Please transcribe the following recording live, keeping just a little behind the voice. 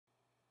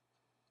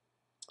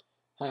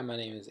Hi, my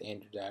name is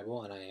Andrew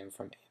Dibble and I am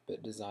from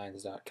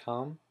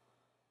ambitdesigns.com.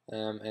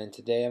 And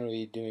today I'm going to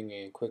be doing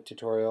a quick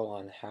tutorial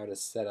on how to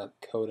set up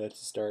Coda to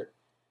start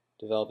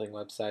developing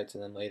websites,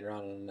 and then later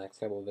on in the next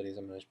couple of videos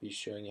I'm going to be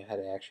showing you how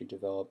to actually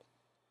develop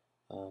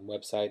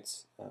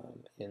websites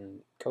in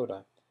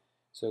Coda.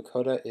 So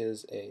Coda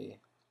is a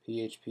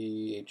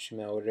PHP,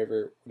 HTML,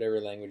 whatever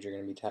language you're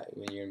going to be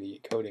when you're going to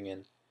be coding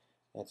in.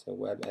 That's a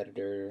web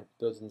editor,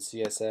 built-in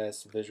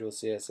CSS, visual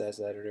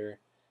CSS editor.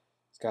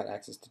 It's got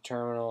access to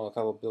terminal, a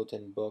couple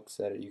built-in books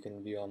that you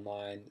can view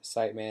online,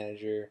 site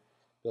manager,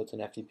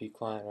 built-in FTP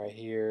client right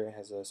here. It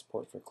has a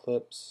support for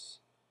clips,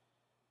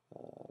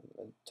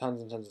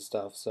 tons and tons of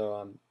stuff.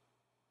 So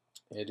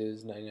it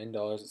is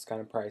 $99. It's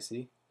kind of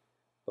pricey,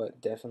 but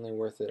definitely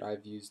worth it.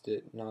 I've used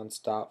it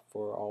non-stop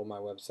for all my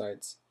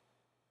websites.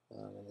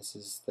 And this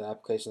is the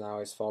application I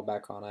always fall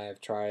back on. I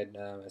have tried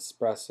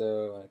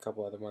Espresso and a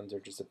couple other ones are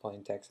just a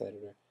plain text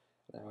editor.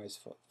 And I always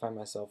find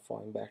myself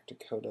falling back to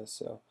Coda.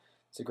 So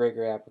it's a great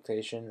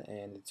application,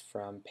 and it's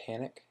from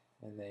Panic,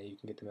 and you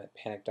can get them at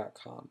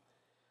panic.com.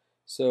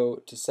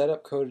 So to set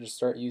up Coda to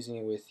start using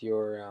it with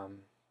your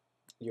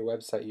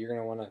website, you're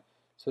going to want to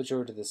switch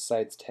over to the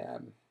Sites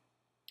tab. You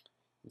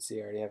can see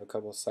I already have a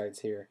couple of sites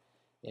here.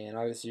 And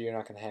obviously you're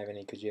not going to have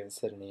any because you haven't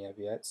set any up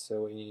yet.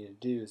 So what you need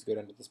to do is go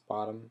down to this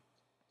bottom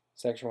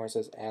section where it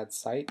says Add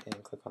Site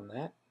and click on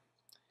that.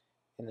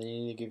 And then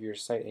you need to give your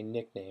site a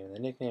nickname. And the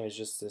nickname is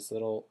just this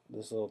little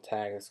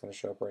tag that's going to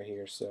show up right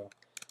here. So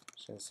I'm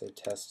just going to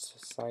say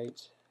test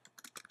site.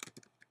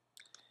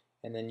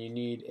 And then you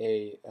need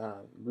a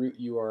root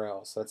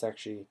URL. So that's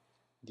actually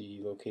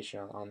the location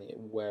on the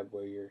web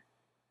where your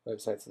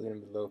website's going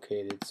to be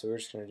located. So we're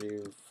just going to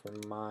do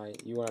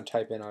you want to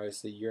type in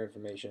obviously your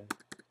information.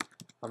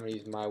 I'm going to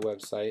use my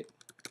website.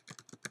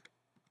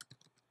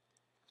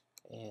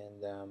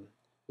 And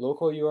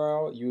local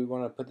URL, you would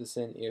want to put this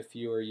in if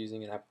you are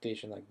using an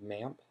application like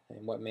MAMP.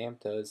 And what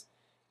MAMP does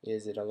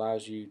is it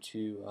allows you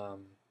to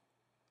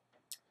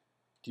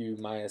do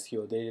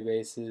MySQL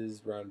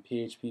databases, run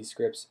PHP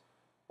scripts,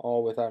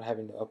 all without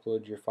having to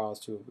upload your files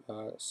to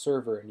a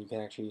server. And you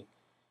can actually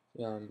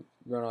run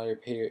all your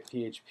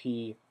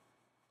PHP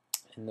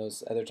and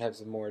those other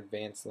types of more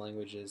advanced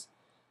languages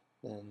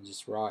than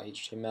just raw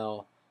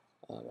HTML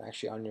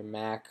actually on your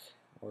Mac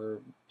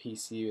or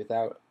PC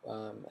without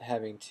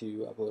having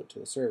to upload it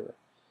to a server.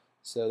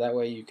 So that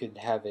way you could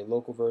have a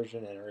local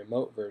version and a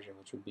remote version,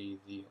 which would be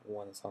the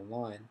one that's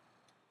online.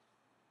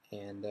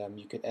 And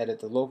you could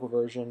edit the local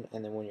version,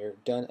 and then when you're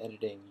done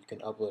editing, you can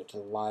upload it to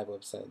the live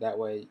website. That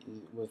way,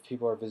 if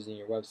people are visiting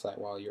your website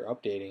while you're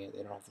updating it,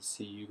 they don't have to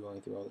see you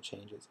going through all the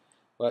changes.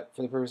 But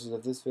for the purposes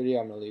of this video,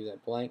 I'm going to leave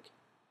that blank.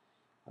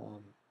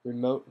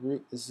 Remote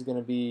route, this is going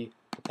to be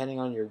depending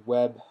on your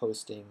web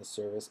hosting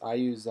service. I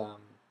use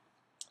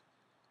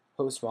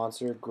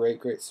HostMonster,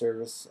 great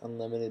service,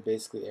 unlimited,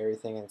 basically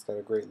everything, and it's got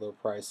a great low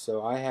price.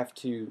 So I have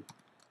to, you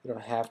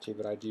don't have to,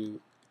 but I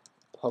do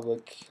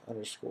public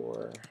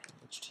underscore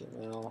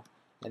HTML,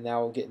 and that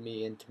will get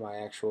me into my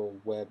actual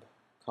web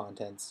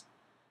contents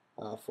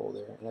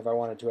folder. And if I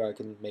wanted to, I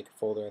can make a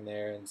folder in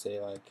there and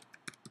say like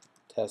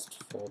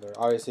test folder.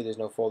 Obviously there's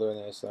no folder in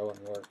there, so that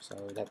wouldn't work, so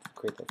I would have to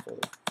create that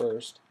folder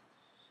first.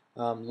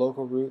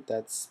 Local root,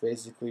 that's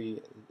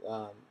basically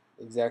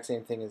exact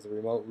same thing as the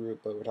remote root,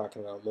 but we're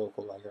talking about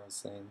local, like I was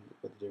saying,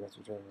 what the difference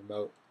between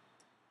remote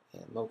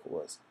and local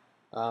was.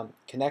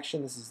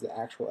 Connection, this is the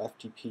actual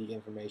FTP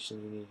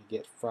information you need to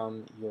get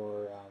from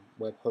your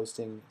web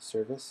hosting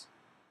service,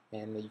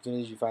 and you can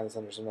usually find this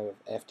under some type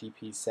of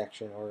FTP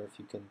section, or if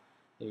you can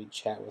maybe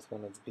chat with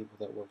one of the people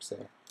that works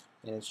there.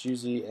 And it's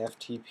usually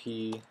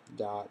FTP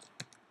dot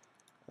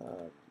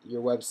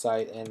your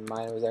website, and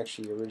mine was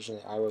actually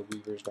originally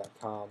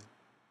iWebWeavers.com.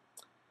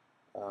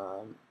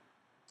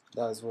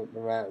 That was what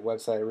my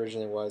website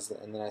originally was,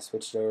 and then I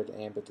switched over to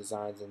Ambit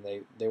Designs, and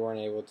they weren't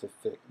able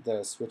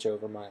to switch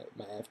over my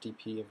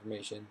FTP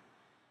information,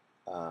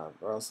 or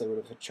else they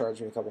would have charged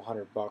me a couple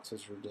 $100, which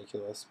was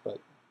ridiculous. But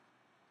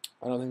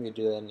I don't think they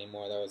do that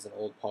anymore. That was an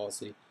old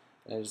policy,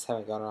 and I just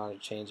haven't gone around to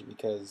change it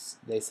because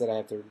they said I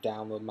have to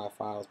download my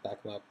files,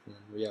 back them up, and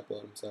then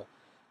re-upload them. So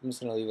I'm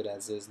just gonna leave it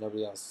as is.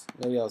 Nobody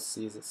else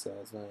sees it, so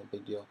it's not a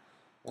big deal.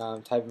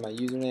 Type in my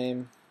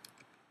username,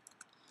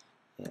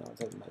 and I'll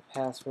type in my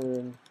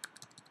password.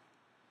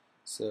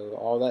 So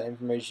all that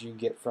information you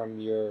get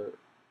from your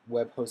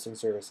web hosting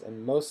service,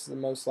 and most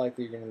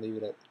likely you're going to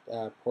leave it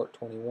at port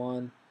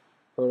 21.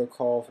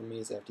 Protocol for me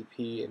is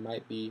FTP. It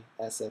might be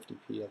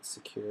SFTP. That's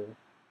secure.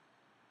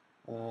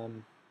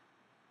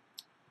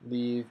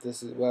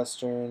 This is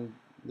Western.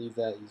 Leave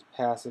that. Use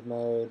passive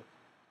mode.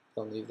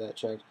 Don't leave that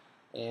checked.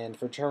 And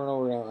for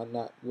terminal, I'm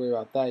not worried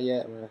about that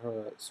yet. We're not worry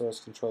about source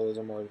control. Those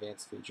are more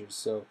advanced features.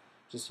 So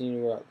just you need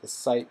to worry about the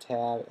site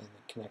tab and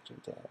the connection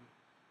tab.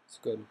 So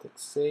go ahead and click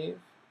save.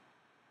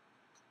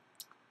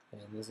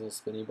 And this little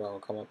spinny bar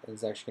will come up, and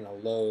it's actually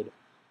going to load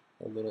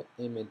a little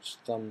image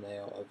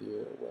thumbnail of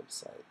your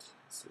website.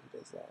 Let's see if it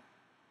does that.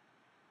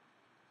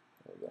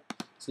 There we go.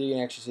 So you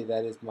can actually see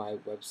that is my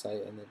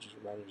website, and it just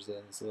renders it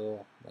in this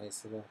little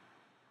nice little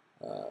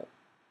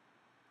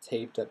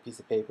taped up piece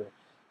of paper.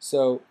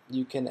 So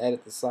you can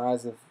edit the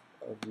size of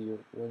your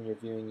when you're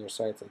viewing your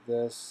sites like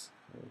this.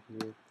 Right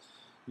here.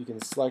 You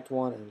can select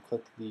one and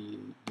click the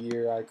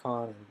gear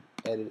icon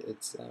and edit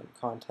its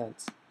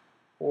contents,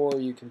 or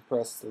you can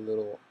press the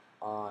little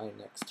eye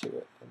next to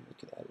it and you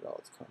can edit all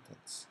its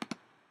contents.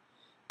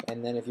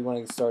 And then if you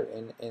want to start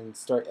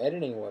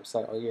editing a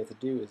website, all you have to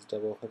do is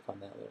double click on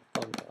that little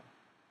thumbnail.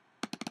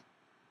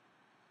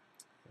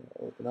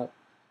 It'll open up.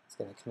 It's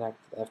going to connect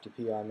to the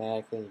FTP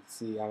automatically. You can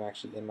see I'm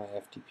actually in my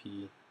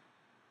FTP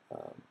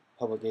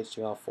public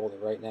HTML folder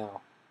right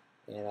now.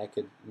 And I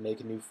could make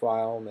a new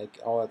file, make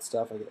all that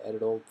stuff. I could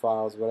edit old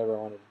files, whatever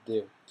I wanted to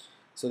do.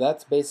 So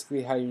that's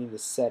basically how you need to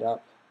set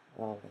up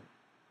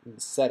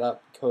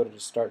Coda to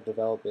start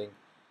developing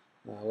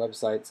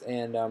websites.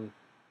 And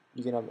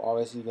you can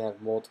obviously you can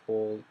have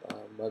multiple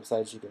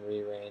websites. You can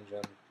rearrange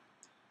them.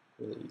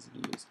 Really easy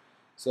to use.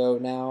 So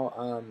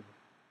now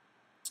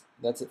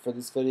that's it for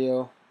this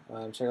video.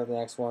 Check out the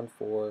next one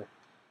for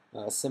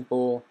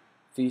simple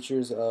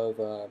features of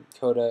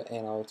Coda,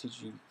 and I'll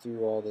teach you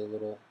through all the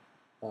little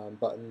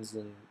buttons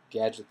and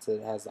gadgets that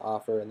it has to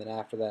offer. And then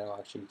after that, I'll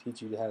actually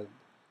teach you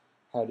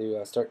how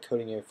to start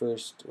coding your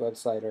first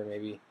website, or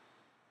maybe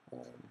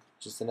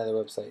just another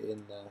website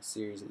in the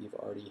series that you've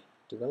already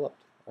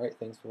developed. Alright,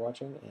 thanks for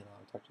watching, and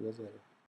I'll talk to you guys later.